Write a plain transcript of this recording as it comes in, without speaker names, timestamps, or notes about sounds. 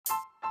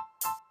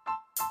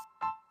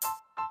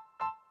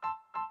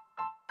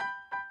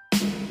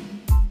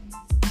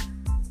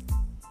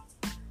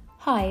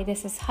Hi,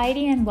 this is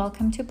Heidi and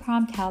welcome to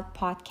Prompt Health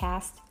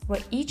Podcast,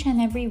 where each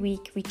and every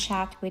week we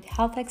chat with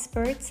health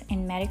experts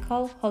in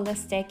medical,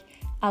 holistic,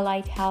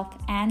 allied health,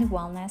 and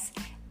wellness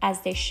as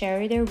they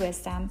share their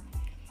wisdom.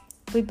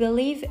 We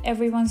believe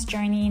everyone's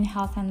journey in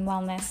health and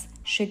wellness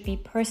should be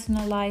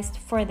personalized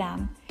for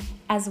them,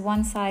 as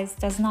one size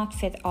does not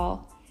fit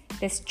all.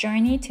 This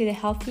journey to the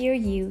healthier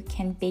you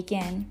can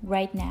begin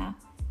right now.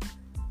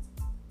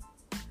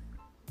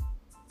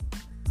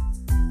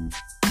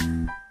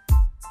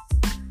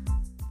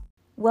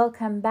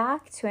 Welcome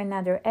back to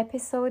another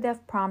episode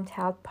of Prompt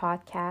Health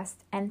Podcast,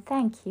 and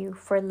thank you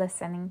for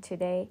listening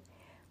today.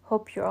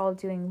 Hope you're all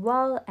doing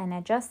well and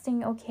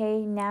adjusting okay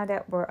now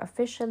that we're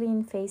officially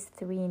in phase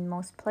 3 in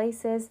most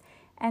places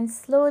and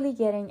slowly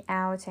getting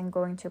out and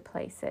going to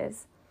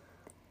places.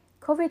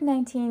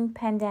 COVID-19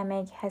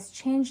 pandemic has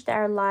changed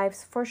our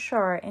lives for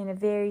sure in a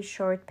very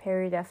short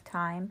period of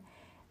time,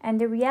 and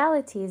the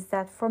reality is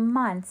that for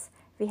months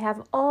we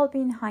have all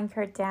been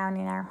hunkered down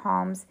in our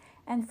homes,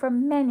 and for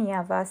many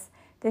of us,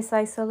 this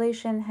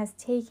isolation has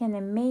taken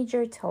a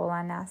major toll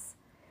on us.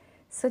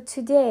 So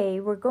today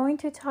we're going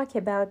to talk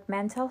about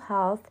mental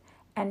health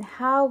and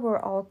how we're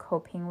all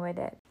coping with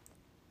it.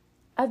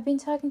 I've been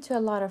talking to a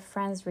lot of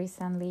friends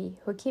recently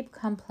who keep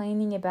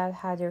complaining about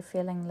how they're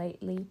feeling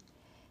lately.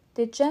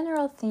 The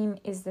general theme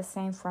is the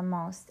same for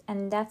most,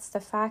 and that's the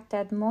fact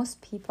that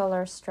most people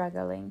are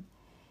struggling.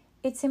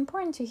 It's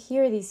important to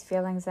hear these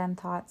feelings and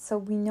thoughts so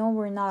we know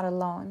we're not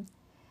alone.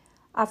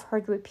 I've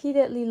heard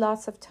repeatedly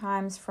lots of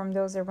times from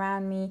those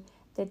around me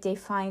that they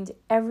find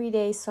every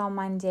day so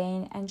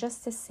mundane and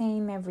just the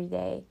same every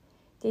day.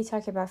 They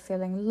talk about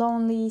feeling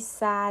lonely,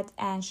 sad,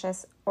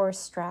 anxious, or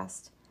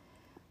stressed.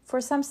 For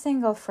some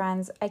single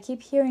friends, I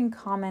keep hearing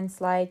comments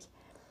like,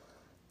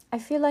 I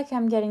feel like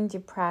I'm getting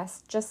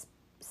depressed, just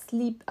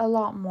sleep a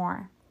lot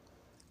more.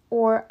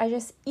 Or I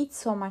just eat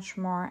so much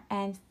more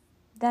and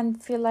then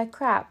feel like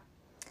crap.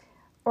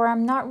 Or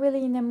I'm not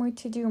really in the mood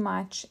to do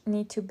much,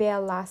 need to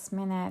bail last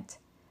minute.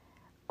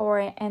 Or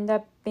I end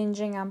up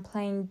binging on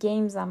playing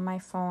games on my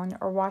phone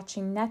or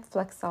watching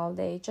Netflix all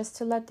day just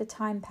to let the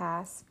time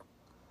pass.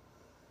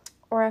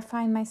 Or I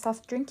find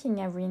myself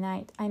drinking every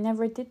night. I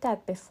never did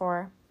that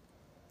before.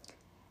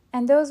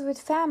 And those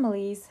with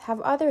families have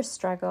other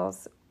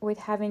struggles with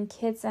having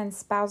kids and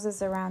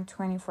spouses around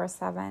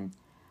 24/7.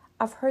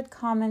 I've heard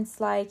comments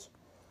like,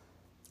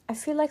 I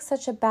feel like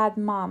such a bad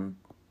mom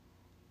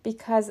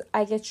because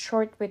I get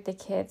short with the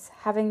kids,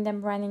 having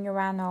them running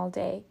around all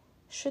day.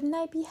 Shouldn't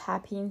I be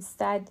happy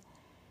instead?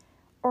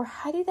 Or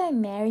how did I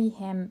marry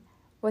him?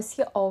 Was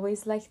he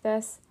always like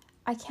this?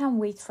 I can't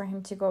wait for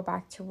him to go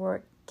back to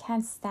work.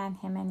 Can't stand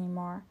him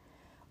anymore.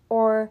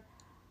 Or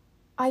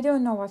I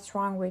don't know what's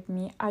wrong with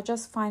me. I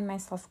just find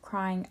myself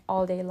crying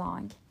all day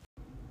long.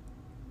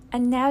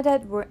 And now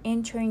that we're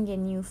entering a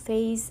new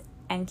phase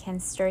and can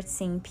start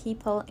seeing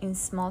people in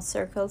small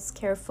circles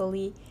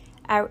carefully,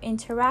 our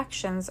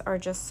interactions are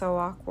just so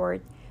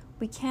awkward.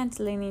 We can't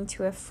lean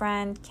into a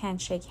friend,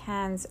 can't shake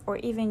hands, or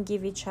even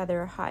give each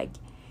other a hug.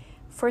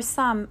 For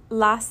some,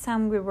 last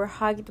time we were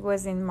hugged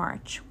was in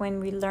March when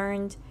we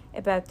learned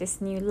about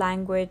this new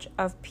language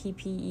of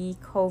PPE,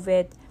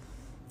 COVID,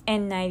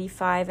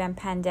 N95, and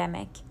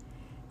pandemic.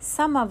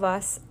 Some of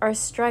us are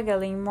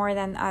struggling more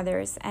than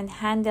others and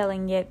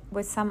handling it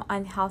with some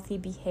unhealthy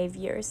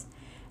behaviors.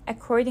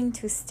 According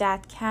to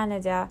Stat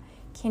Canada,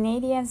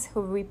 Canadians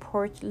who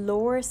report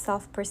lower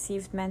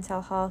self-perceived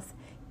mental health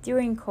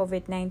during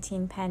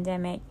COVID-19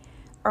 pandemic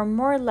are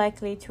more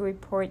likely to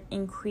report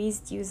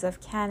increased use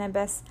of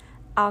cannabis,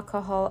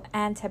 alcohol,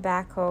 and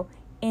tobacco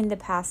in the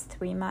past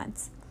 3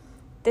 months.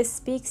 This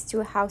speaks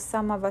to how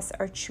some of us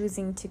are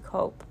choosing to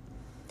cope.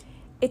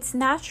 It's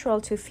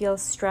natural to feel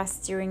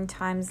stressed during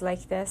times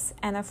like this,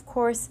 and of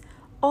course,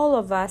 all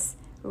of us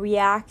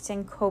react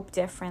and cope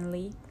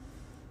differently.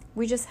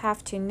 We just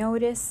have to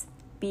notice,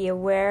 be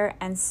aware,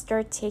 and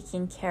start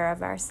taking care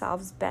of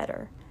ourselves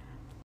better.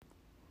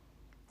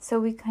 So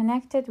we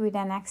connected with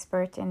an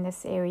expert in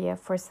this area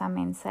for some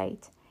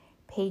insight.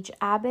 Paige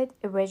Abbott,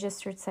 a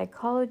registered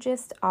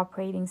psychologist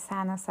operating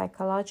Sana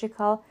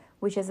Psychological,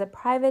 which is a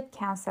private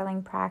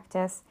counseling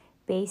practice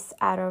based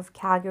out of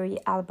Calgary,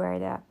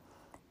 Alberta.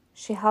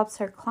 She helps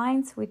her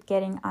clients with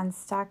getting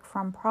unstuck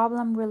from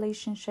problem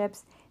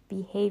relationships,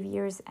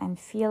 behaviors, and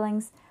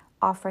feelings,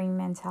 offering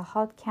mental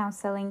health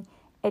counseling,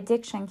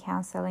 addiction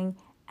counseling,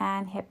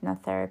 and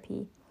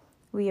hypnotherapy.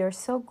 We are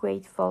so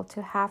grateful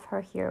to have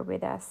her here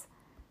with us.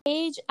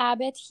 Paige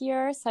Abbott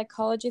here,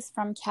 psychologist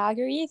from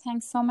Calgary.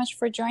 Thanks so much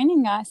for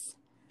joining us.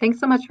 Thanks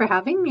so much for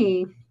having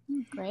me.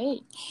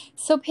 Great.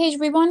 So Paige,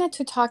 we wanted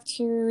to talk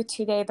to you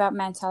today about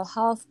mental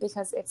health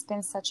because it's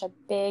been such a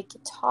big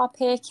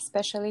topic,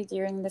 especially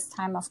during this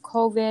time of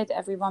COVID,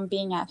 everyone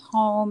being at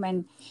home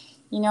and,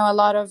 a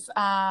lot of,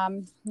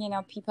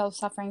 people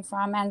suffering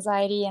from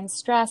anxiety and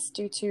stress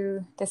due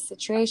to the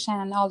situation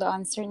and all the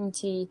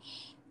uncertainty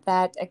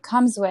that it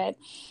comes with.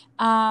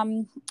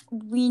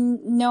 We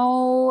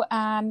know,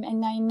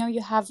 and I know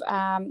you have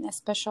a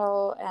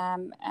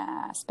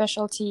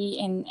specialty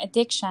in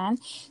addiction.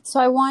 So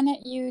I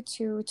wanted you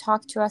to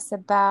talk to us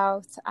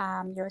about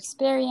your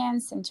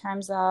experience in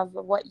terms of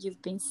what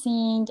you've been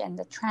seeing and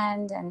the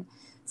trend, and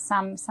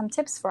some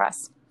tips for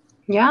us.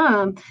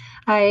 Yeah,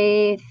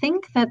 I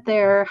think that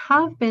there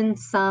have been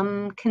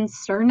some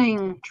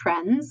concerning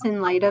trends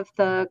in light of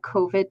the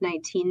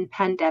COVID-19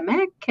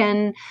 pandemic,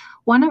 and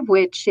one of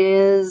which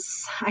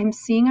is I'm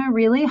seeing a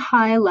really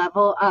high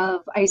level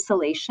of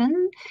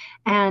isolation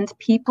and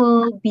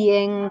people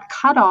being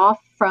cut off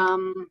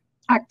from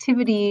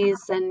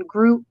activities and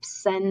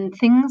groups and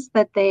things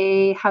that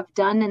they have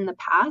done in the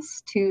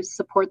past to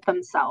support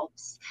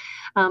themselves.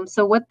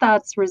 So, what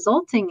that's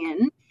resulting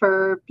in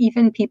for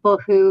even people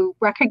who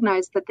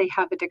recognize that they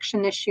have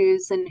addiction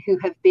issues and who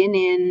have been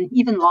in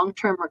even long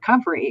term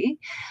recovery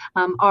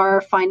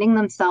are finding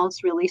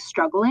themselves really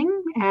struggling.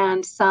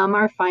 And some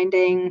are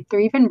finding they're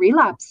even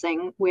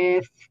relapsing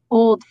with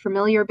old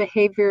familiar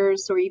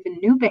behaviors or even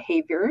new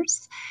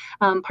behaviors,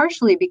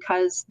 partially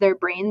because their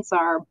brains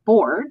are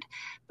bored,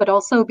 but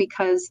also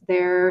because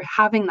they're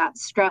having that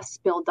stress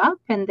build up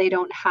and they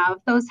don't have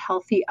those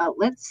healthy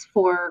outlets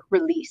for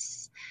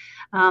release.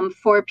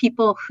 For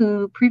people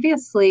who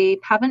previously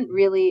haven't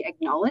really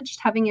acknowledged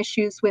having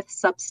issues with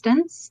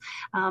substance,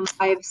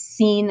 I've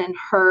seen and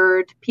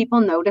heard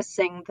people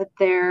noticing that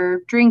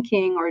they're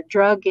drinking or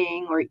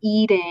drugging or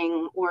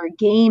eating or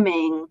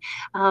gaming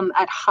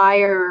at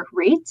higher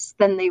rates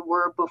than they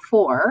were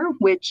before,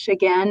 which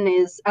again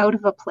is out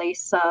of a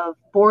place of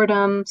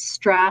boredom,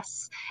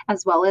 stress,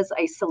 as well as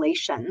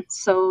isolation.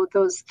 So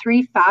those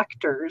three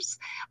factors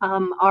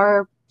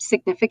are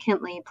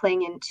significantly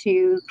playing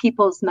into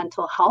people's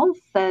mental health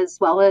as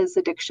well as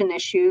addiction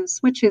issues,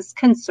 which is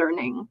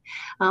concerning.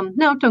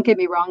 Now, don't get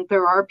me wrong,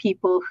 there are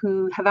people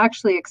who have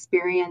actually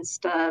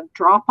experienced a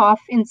drop off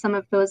in some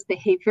of those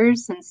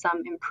behaviors and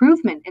some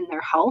improvement in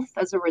their health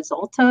as a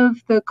result of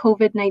the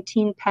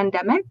COVID-19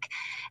 pandemic.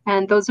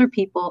 And those are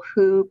people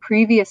who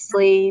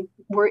previously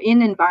were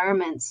in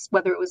environments,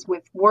 whether it was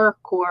with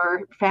work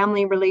or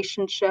family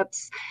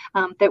relationships,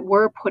 that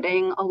were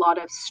putting a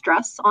lot of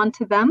stress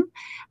onto them.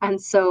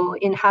 And so,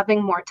 in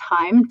having more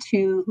time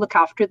to look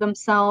after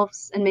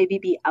themselves and maybe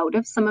be out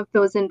of some of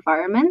those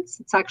environments,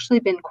 it's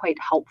actually been quite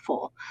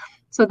helpful.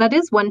 So, that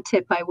is one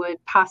tip I would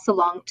pass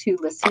along to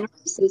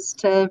listeners, is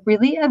to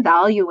really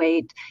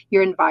evaluate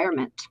your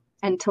environment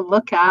and to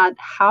look at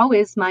how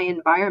is my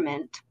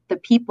environment, the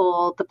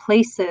people, the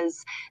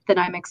places that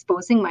I'm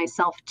exposing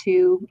myself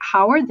to,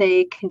 how are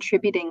they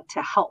contributing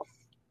to health?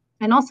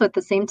 And also at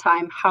the same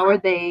time, how are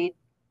they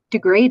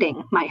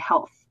degrading my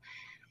health?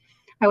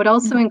 I would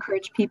also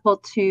encourage people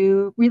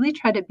to really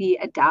try to be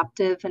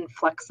adaptive and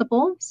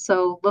flexible.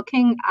 So,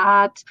 looking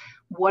at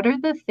what are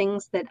the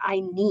things that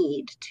I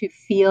need to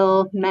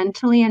feel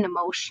mentally and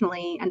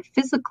emotionally and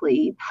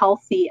physically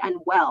healthy and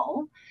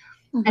well.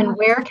 And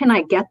where can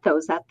I get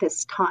those at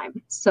this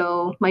time?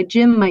 So my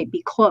gym might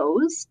be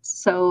closed.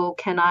 So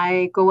can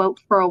I go out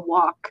for a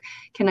walk?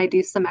 Can I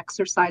do some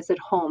exercise at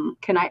home?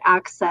 Can I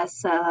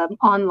access an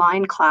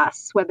online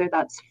class, whether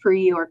that's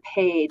free or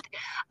paid?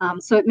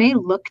 So it may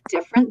look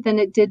different than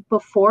it did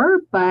before,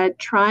 but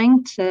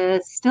trying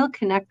to still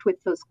connect with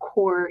those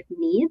core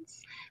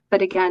needs.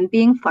 But again,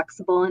 being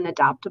flexible and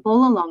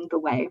adaptable along the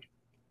way.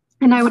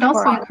 And I would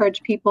also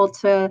encourage people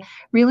to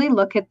really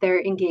look at their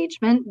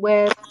engagement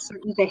with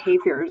certain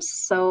behaviors.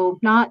 So,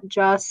 not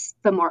just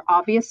the more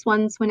obvious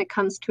ones when it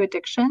comes to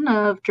addiction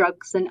of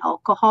drugs and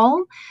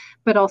alcohol,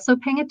 but also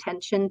paying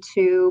attention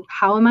to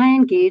how am I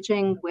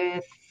engaging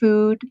with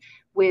food,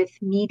 with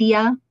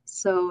media,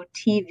 so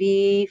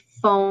TV,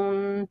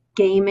 phone,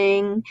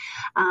 gaming,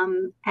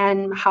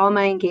 and how am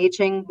I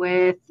engaging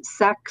with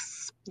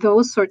sex,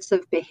 those sorts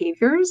of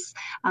behaviors.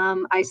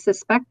 I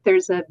suspect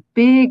there's a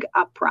big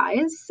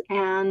uprise,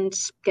 and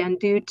again,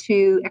 due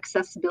to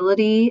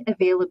accessibility,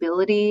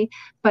 availability,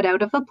 but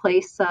out of a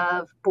place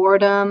of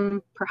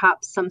boredom,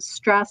 perhaps some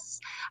stress,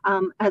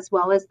 as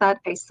well as that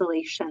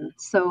isolation.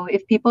 So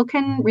if people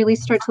can really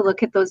start to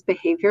look at those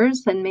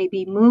behaviors and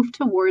maybe move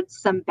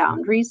towards some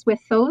boundaries with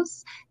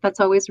those, that's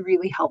always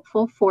really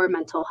helpful for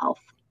mental health.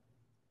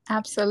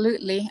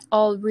 Absolutely.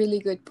 All really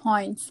good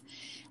points.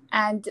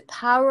 And the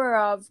power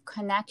of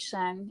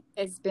connection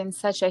has been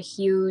such a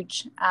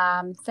huge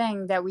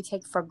thing that we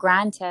take for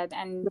granted.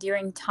 And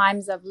during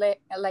times of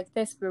like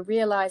this, we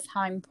realize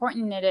how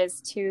important it is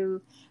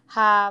to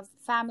have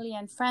family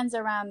and friends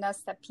around us,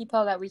 that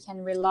people that we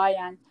can rely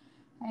on.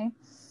 Okay?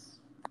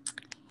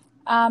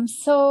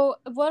 So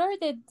what are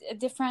the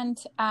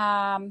different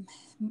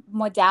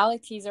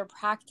modalities or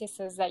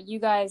practices that you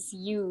guys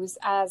use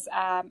as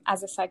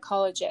a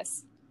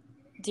psychologist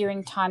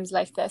during times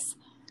like this?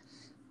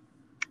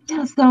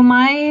 Yeah, so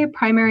my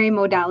primary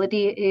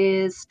modality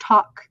is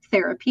talk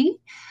therapy.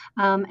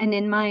 And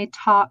in my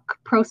talk,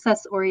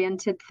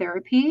 process-oriented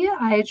therapy,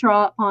 I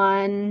draw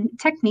on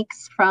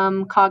techniques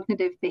from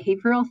cognitive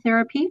behavioral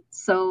therapy.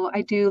 So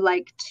I do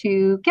like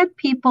to get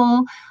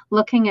people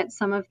looking at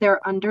some of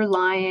their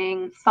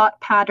underlying thought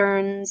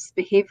patterns,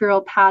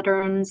 behavioral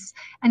patterns,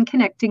 and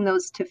connecting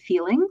those to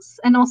feelings,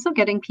 and also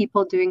getting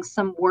people doing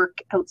some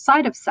work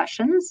outside of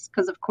sessions,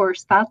 because of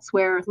course that's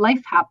where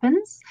life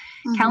happens.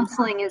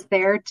 Counseling is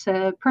there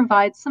to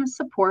provide some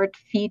support,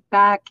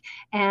 feedback,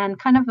 and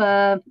kind of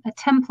a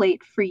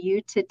template for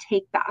you to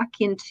take back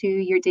into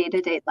your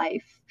day-to-day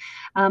life.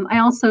 I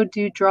also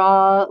do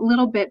draw a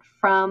little bit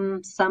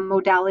from some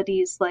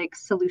modalities like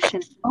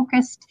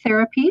solution-focused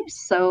therapy.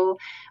 So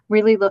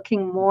really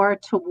looking more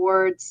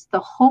towards the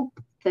hope,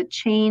 the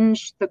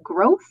change, the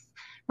growth,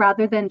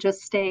 rather than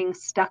just staying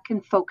stuck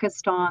and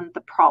focused on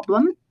the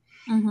problem.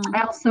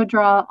 I also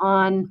draw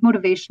on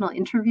motivational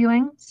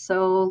interviewing.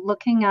 So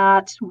looking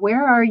at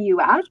where are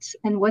you at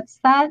and what's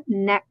that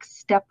next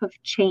step of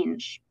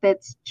change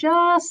that's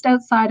just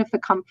outside of the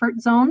comfort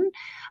zone,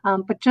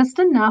 but just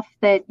enough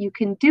that you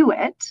can do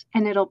it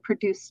and it'll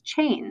produce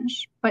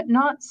change, but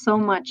not so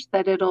much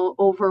that it'll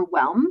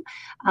overwhelm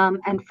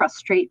and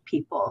frustrate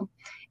people.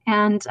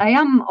 And I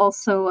am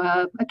also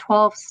a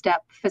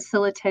 12-step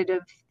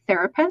facilitative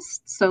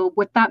therapist. So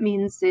what that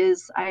means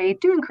is I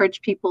do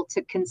encourage people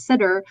to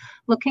consider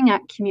looking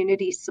at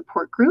community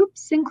support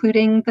groups,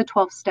 including the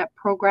 12-step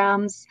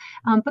programs,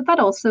 but that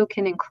also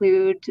can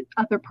include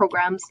other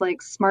programs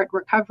like Smart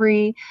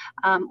Recovery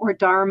or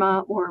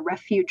Dharma or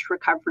Refuge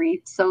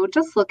Recovery. So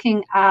just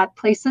looking at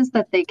places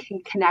that they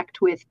can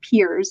connect with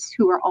peers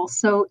who are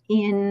also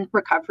in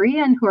recovery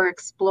and who are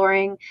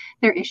exploring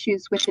their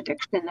issues with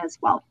addiction as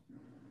well.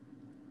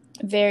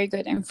 Very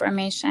good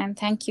information.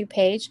 Thank you,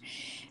 Paige.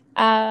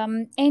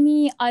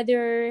 Any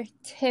other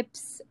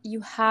tips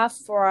you have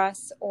for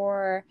us,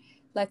 or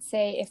let's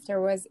say if there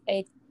was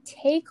a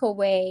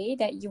takeaway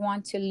that you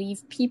want to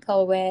leave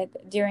people with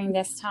during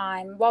this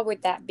time, what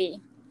would that be?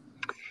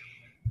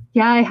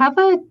 Yeah, I have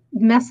a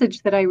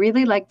message that I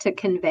really like to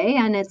convey,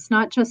 and it's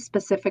not just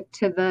specific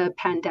to the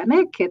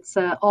pandemic, it's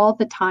a all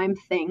the time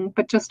thing,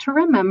 but just to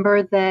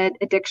remember that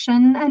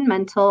addiction and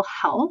mental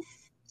health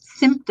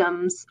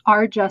symptoms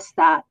are just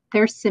that.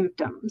 They're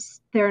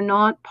symptoms. They're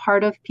not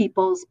part of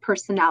people's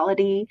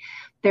personality.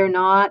 They're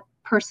not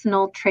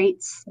personal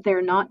traits.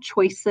 They're not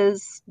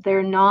choices.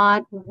 They're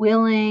not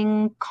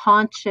willing,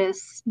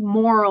 conscious,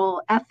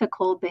 moral,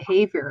 ethical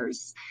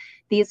behaviors.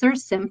 These are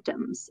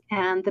symptoms.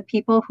 And the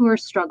people who are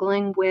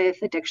struggling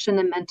with addiction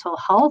and mental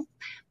health,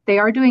 they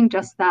are doing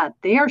just that.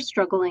 They are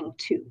struggling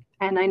too.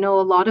 And I know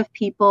a lot of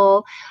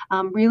people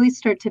really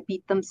start to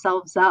beat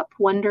themselves up,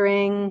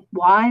 wondering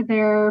why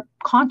they're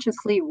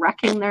consciously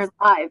wrecking their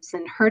lives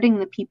and hurting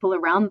the people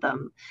around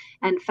them.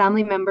 And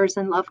family members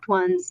and loved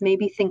ones may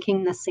be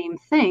thinking the same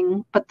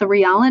thing. But the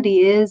reality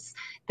is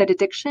that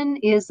addiction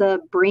is a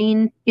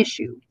brain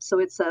issue. So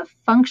it's a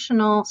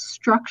functional,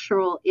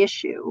 structural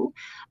issue.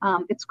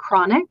 It's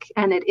chronic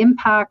and it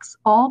impacts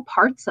all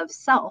parts of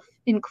self,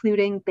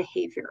 including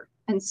behavior.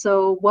 And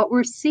so what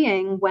we're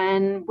seeing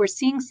when we're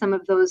seeing some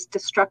of those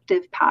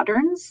destructive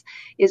patterns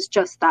is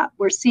just that.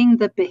 We're seeing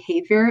the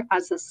behavior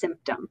as a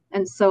symptom.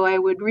 And so I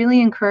would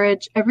really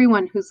encourage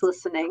everyone who's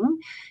listening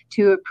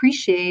to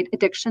appreciate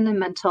addiction and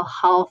mental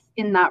health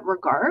in that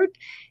regard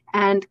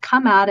and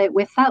come at it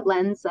with that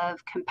lens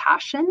of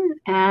compassion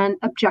and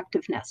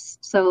objectiveness.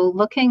 So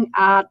looking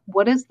at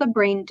what is the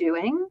brain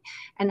doing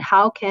and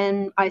how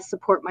can I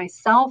support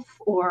myself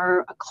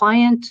or a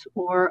client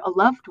or a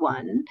loved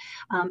one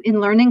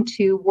in learning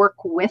to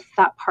work with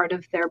that part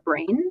of their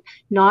brain,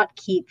 not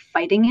keep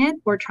fighting it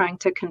or trying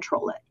to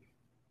control it.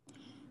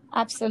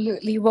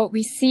 Absolutely. What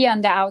we see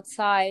on the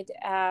outside,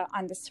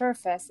 on the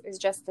surface, is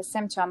just a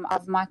symptom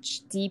of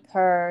much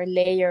deeper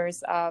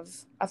layers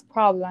of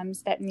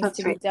problems that needs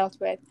to be dealt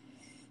with.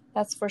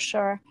 That's for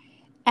sure.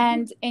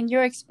 And in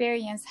your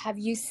experience, have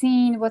you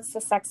seen what's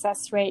the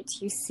success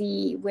rate you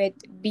see with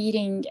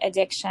beating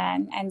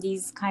addiction and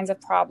these kinds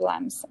of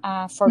problems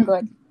for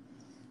good?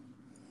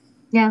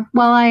 Yeah,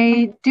 well,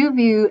 I do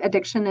view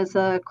addiction as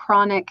a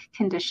chronic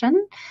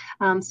condition.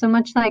 So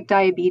much like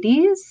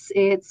diabetes,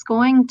 it's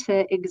going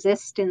to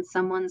exist in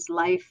someone's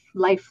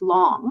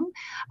lifelong.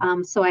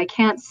 So I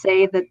can't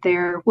say that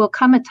there will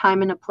come a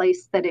time and a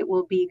place that it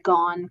will be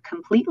gone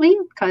completely,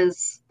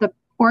 because the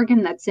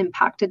organ that's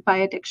impacted by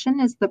addiction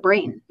is the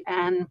brain,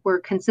 and we're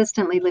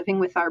consistently living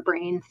with our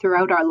brain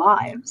throughout our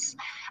lives.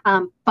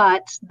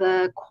 But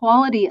the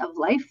quality of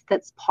life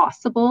that's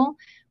possible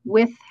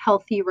with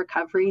healthy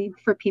recovery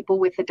for people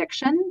with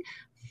addiction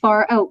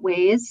far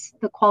outweighs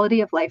the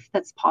quality of life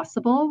that's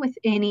possible with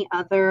any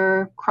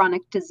other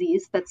chronic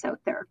disease that's out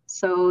there.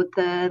 So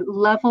the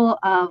level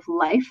of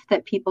life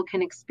that people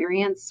can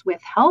experience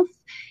with health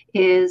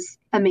is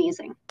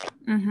amazing.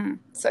 Mm-hmm.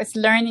 So it's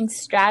learning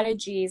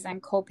strategies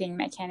and coping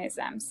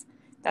mechanisms.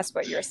 That's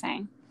what you're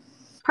saying.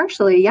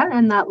 Partially, yeah.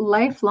 And that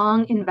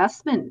lifelong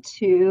investment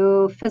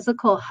to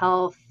physical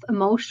health,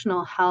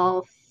 emotional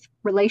health,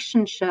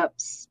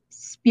 relationships,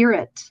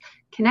 spirit,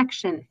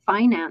 connection,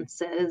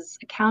 finances,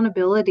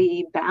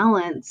 accountability,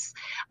 balance,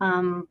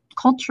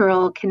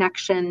 cultural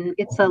connection.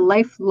 It's a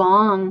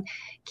lifelong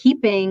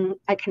keeping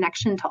a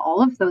connection to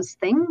all of those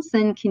things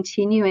and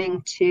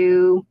continuing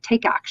to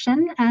take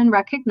action and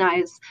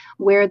recognize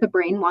where the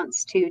brain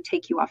wants to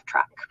take you off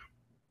track.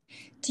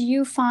 Do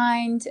you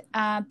find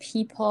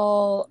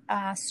people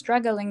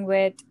struggling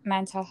with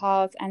mental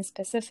health and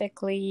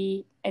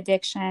specifically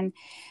addiction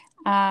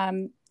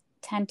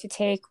tend to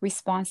take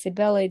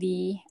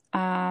responsibility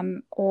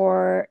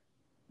or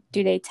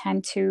do they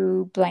tend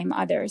to blame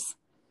others?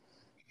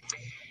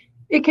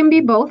 It can be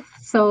both.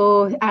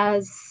 So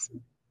as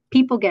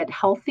people get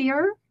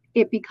healthier,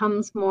 it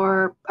becomes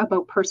more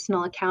about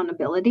personal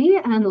accountability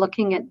and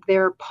looking at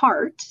their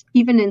part,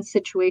 even in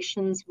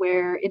situations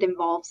where it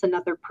involves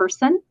another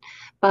person.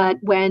 But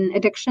when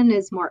addiction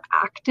is more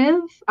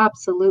active,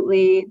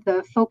 absolutely,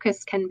 the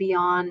focus can be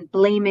on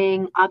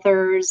blaming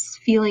others,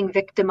 feeling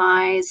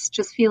victimized,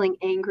 just feeling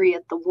angry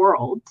at the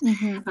world,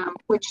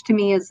 which to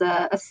me is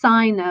a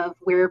sign of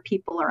where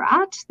people are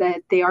at,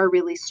 that they are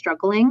really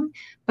struggling.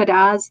 But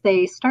as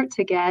they start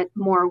to get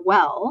more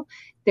well,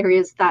 there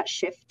is that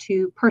shift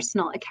to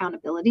personal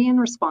accountability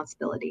and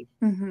responsibility.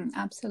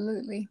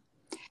 Absolutely.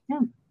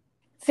 Yeah.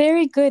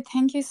 Very good.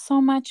 Thank you so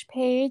much,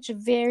 Paige.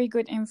 Very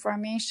good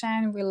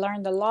information. We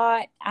learned a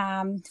lot.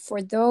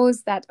 For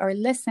those that are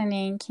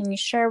listening, can you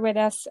share with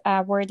us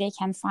where they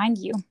can find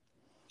you?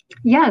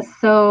 Yes,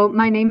 so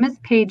my name is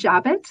Paige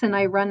Abbott, and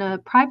I run a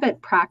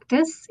private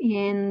practice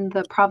in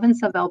the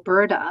province of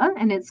Alberta,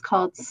 and it's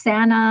called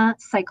Sana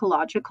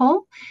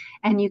Psychological.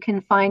 And you can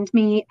find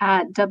me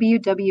at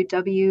www.sana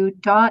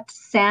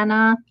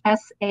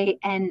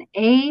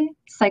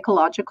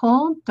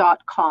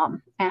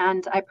psychological.com.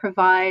 And I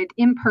provide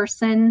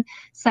in-person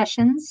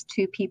sessions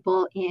to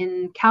people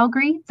in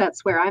Calgary.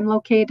 That's where I'm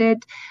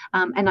located.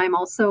 And I'm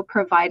also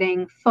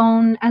providing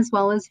phone as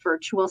well as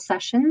virtual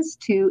sessions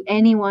to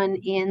anyone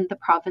in the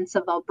province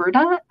of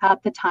Alberta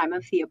at the time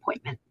of the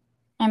appointment.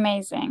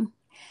 Amazing.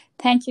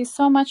 Thank you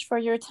so much for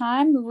your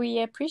time. We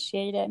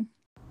appreciate it.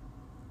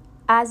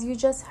 As you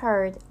just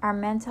heard, our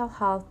mental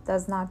health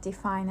does not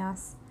define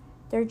us.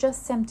 They're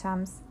just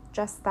symptoms,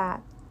 just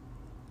that.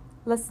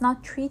 Let's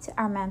not treat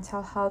our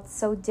mental health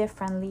so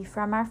differently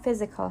from our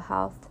physical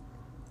health.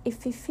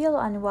 If we feel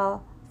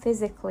unwell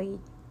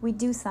physically, we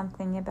do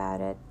something about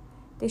it.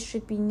 This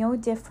should be no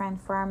different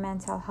for our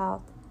mental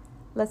health.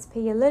 Let's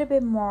pay a little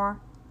bit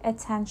more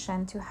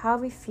attention to how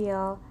we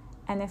feel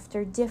and if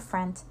they're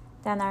different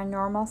than our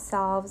normal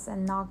selves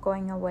and not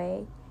going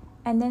away,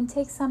 and then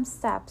take some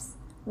steps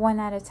one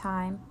at a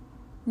time.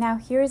 Now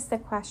here's the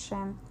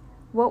question.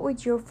 What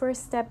would your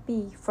first step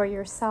be for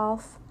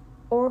yourself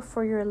or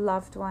for your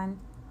loved one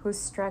who's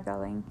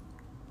struggling?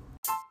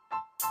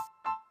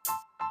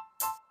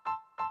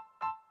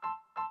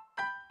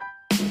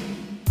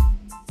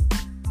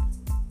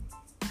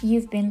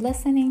 You've been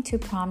listening to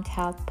Prompt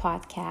Health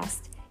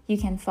Podcast. You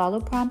can follow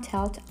Prompt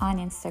Health on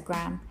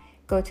Instagram.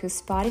 Go to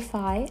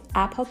Spotify,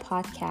 Apple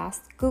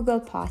Podcasts, Google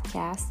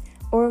Podcasts,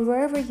 or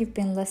wherever you've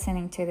been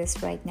listening to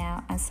this right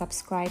now and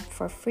subscribe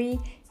for free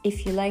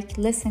if you like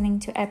listening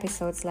to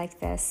episodes like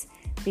this.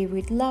 We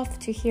would love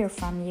to hear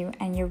from you,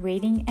 and your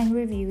rating and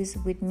reviews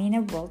would mean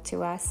a world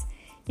to us.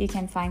 You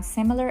can find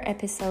similar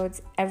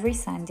episodes every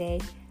Sunday.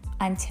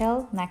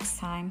 Until next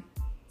time.